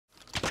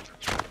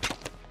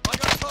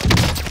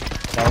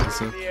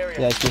so.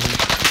 Yeah, I see him.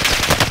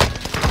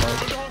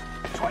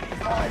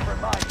 25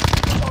 remain.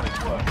 Solid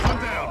work. Come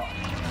down.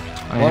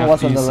 One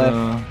was on the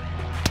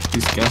left.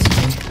 These gas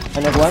thing.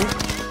 Another one.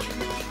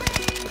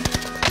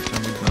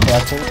 Yeah, I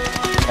think.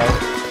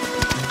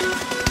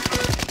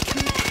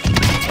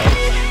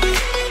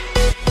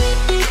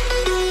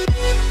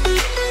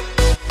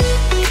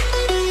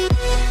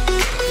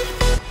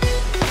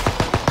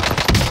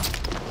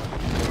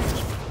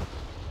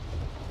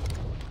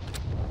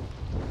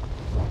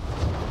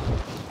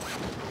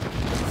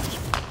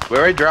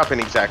 Where are you dropping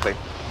exactly?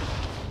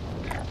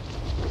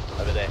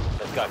 Over there.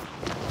 Let's go.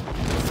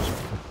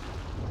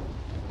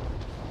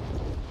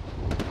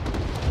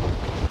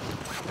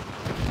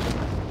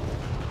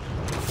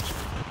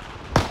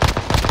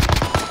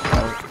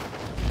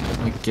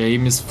 My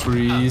game is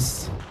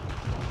freeze.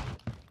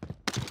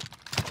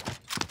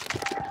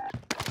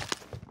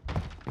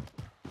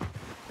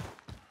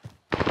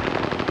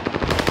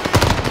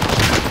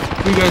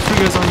 Three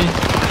guys on me.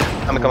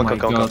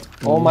 Come.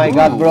 Oh my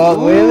god,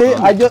 bro, really?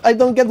 I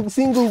don't get a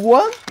single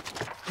one?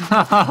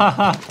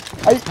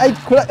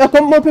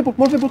 Come, more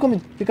people coming.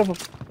 Be careful.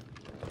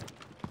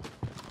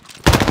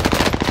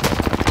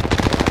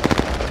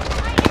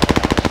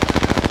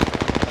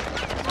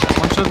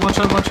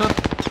 One shot.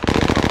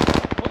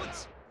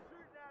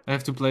 I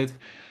have to play it.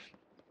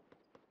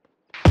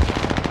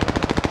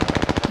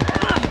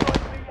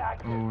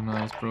 Oh,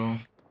 nice, bro.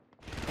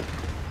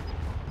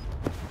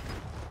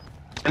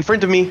 In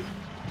front of me.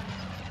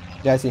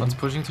 Yeah, I see. One's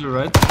pushing to the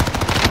right.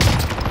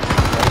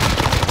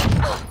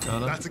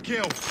 Got it. That's a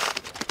kill.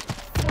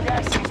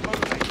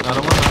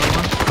 Another one.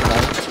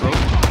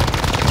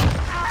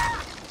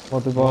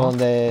 More people on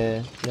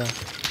the... yeah.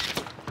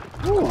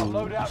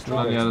 Still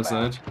on the other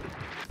side.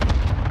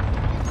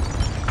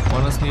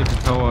 One is near the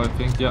tower, I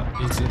think. Yeah,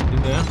 he's in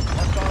there.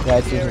 Yeah,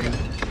 I see him.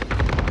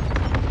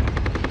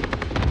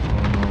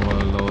 Oh no,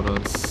 our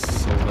loader's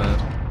so bad.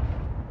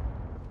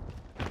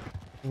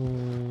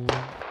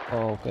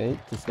 Oh, okay,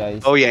 this guy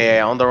is... Oh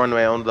yeah, on the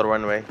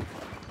runway.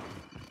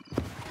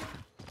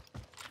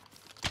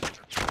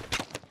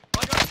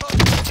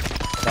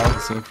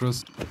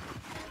 Cypress.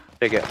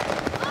 Take it.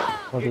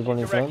 More people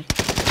in front.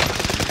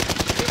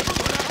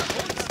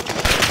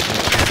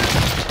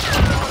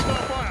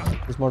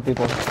 There's more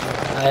people.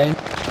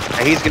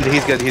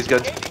 He's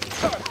good.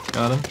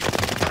 Got him.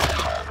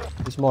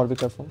 There's more, be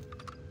careful.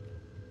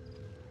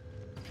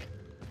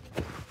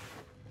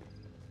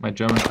 My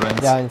German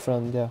friends. Yeah, in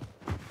front, yeah.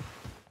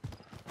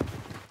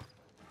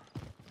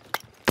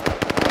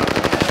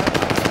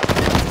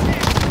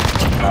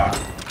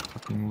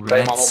 Fucking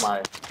rats.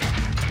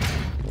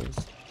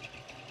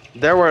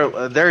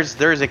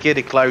 There's a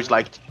kid close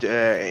like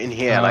in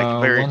here,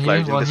 like very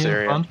close in this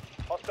area. Front.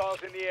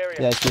 Hostiles in the area.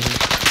 Yeah, I see him.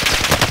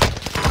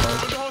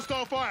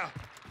 Hostile fire.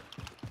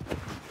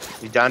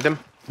 You downed him?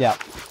 Yeah.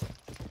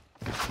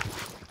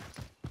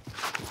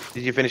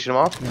 Did you finish him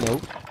off?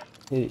 Nope.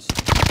 He's...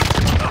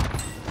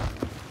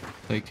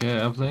 Take care,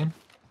 airplane.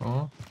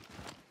 Oh.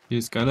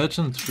 Here's Sky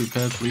Legend.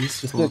 Repair,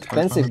 please. It's too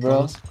expensive,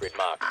 bro. Grid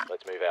mark.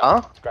 Let's move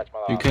out. Huh? Scratch my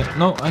You arm. can.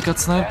 No, I got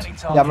sniped.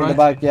 Yeah, from the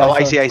back, yeah. Oh,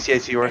 I sure.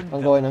 see. Where?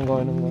 I'm going.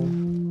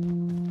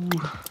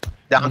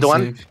 Down the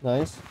one. Safe.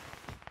 Nice.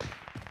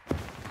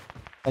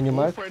 Can you All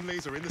mark?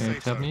 friendlies are in the Can you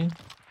safe tap zone. me?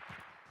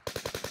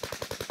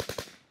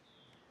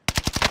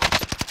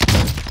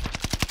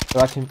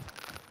 Track him.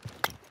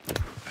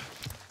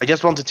 I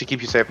just wanted to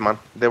keep you safe, man.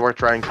 They were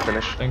trying to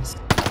finish. Thanks.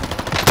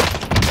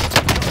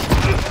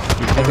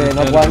 Okay,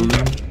 not one.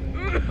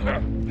 No.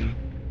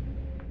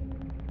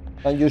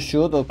 Can you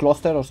shoot or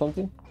cluster or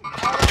something?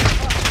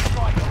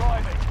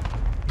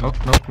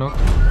 Knock.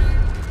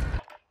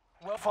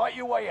 Well, fight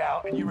your way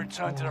out and you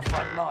return to the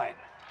front line.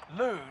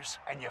 Lose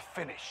and you're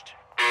finished.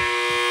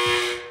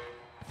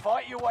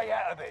 Fight your way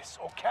out of this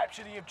or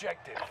capture the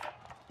objective.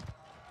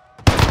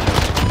 You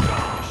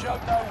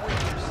showed no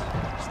weakness.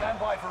 Stand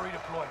by for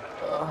redeployment.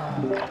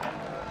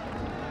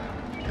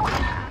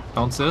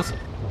 Downstairs.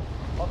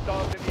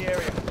 Hostiles in the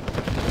area.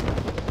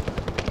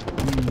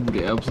 Ooh,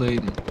 the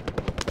airplane.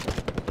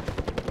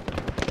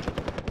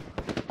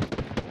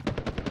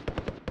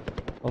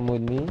 Come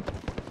with me.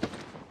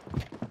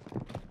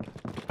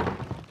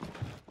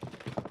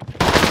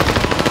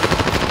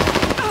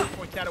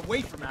 Point that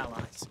away from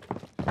allies.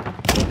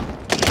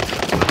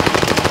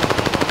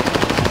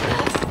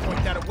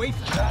 Point that away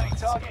from Bounty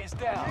target is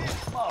down.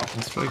 Mark.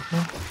 Let's strike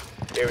him.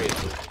 There he is.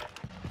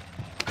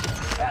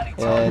 Bounty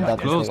Yeah, target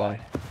that was the identified.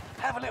 guy.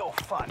 Have a little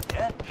fun,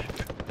 yeah?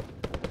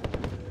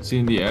 Is he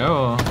in the air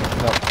or? No.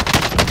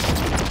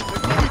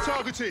 Be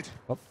targeted.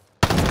 Up.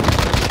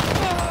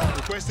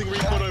 Requesting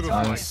recon over.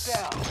 Nice.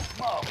 Down.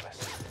 Marvelous.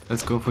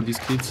 Let's go for these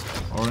kids.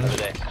 Orange. Over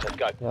there. Let's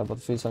go. Yeah,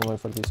 but first I'm going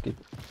for this kid.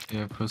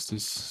 Yeah, first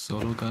this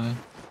solo guy.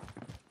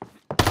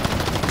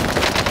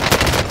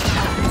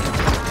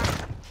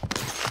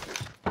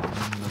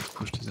 And let's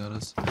push these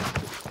others.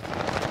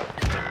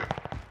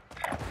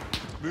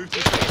 Move to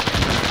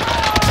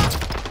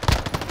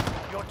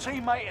Your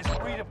teammate is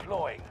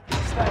redeploying.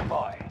 Stand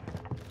by.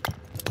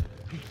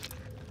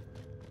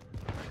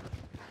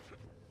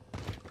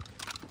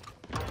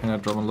 I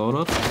drop a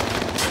loadout?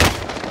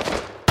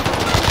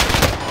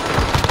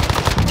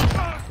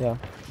 Yeah.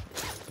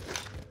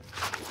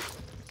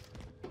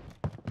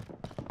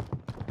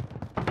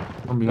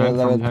 From behind,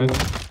 level from behind. 2.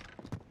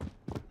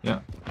 Yeah.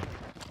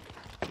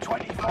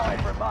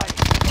 25 remain.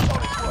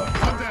 Solid work.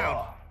 Come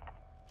down.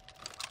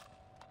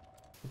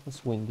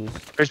 Let's win this.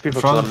 There's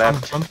people to the Front,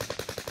 left. front.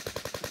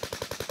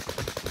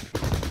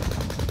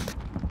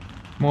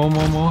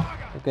 More.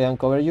 Okay,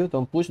 uncover you.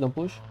 Don't push, don't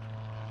push.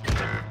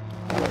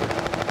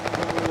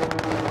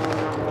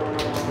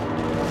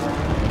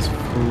 It's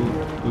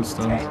full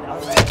stuns.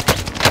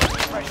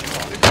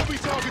 They could be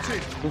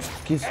targeted. Those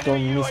kids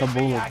don't miss a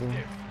bullet, bro.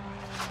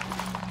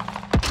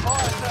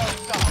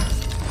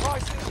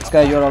 This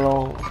guy, you're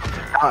alone.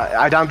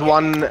 I downed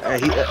one.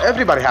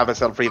 Everybody have a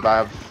self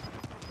revive.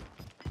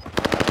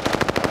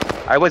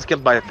 I was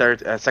killed by a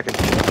second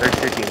team. Third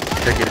team.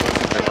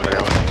 By somebody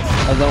else.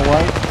 I don't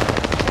want.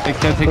 Take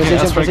care, Position,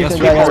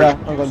 airstrike. yeah.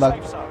 I'm going back.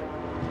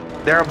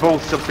 They're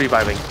both self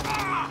reviving.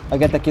 I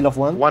get the kill of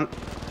one. One.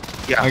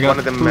 Yeah, I got one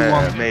of them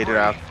 2-1. made it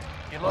out.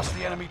 You lost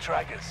the enemy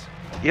trackers.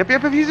 Yep,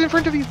 he's in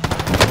front of you.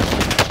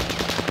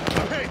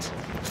 Hit.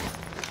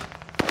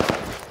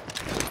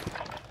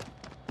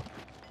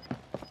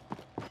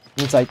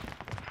 Inside.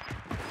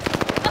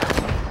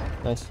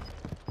 Nice.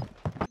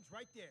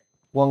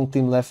 One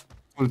team left.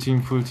 Full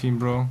team,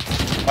 bro.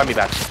 Find me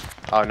back.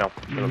 Oh no,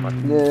 never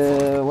mind.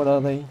 What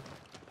are they?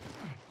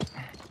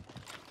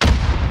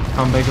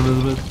 Come back a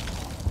little bit.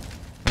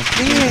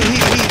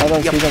 I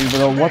don't see them,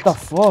 bro. What the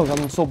fuck?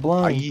 I'm so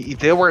blind.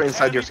 They were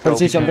inside your scope.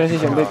 Precision.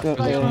 Back.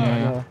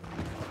 Yeah.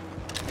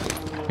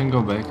 You can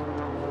go back.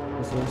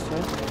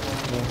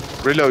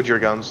 Reload your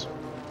guns.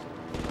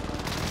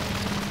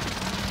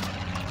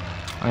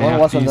 I One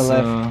have was on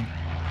the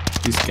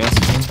these gas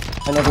cans.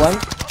 Another one?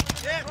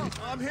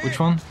 Which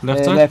one?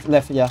 Left side?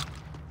 Left, yeah.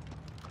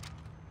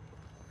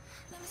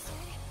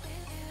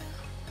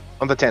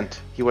 On the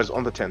tent. He was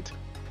on the tent.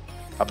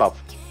 Above.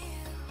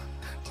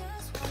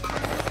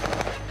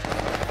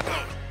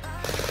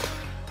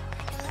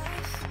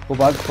 Go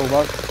back.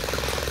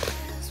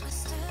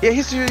 Yeah,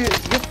 he's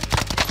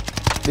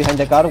Behind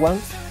the car,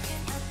 one.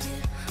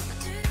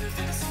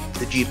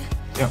 the jeep.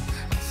 Yeah.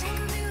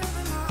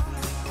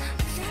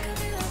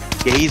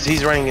 Yeah,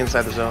 he's running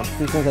inside the zone.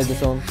 He's inside the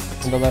zone.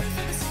 On the left.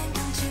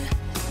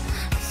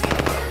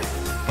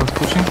 One's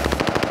pushing.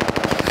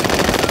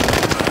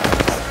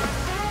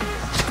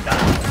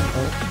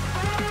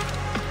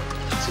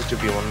 This is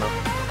 2v1 now.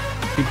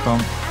 Keep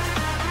calm.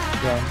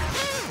 Yeah.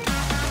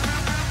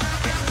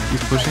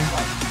 He's pushing.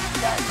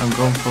 I'm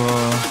going for...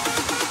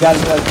 Got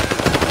it.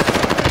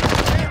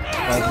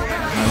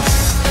 Nice.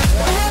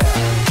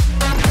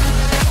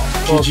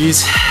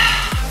 GG's.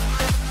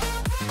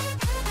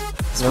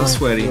 This was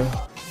sweaty.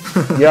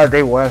 Yeah,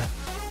 they were.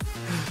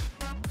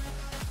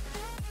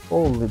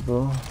 Holy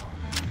bro.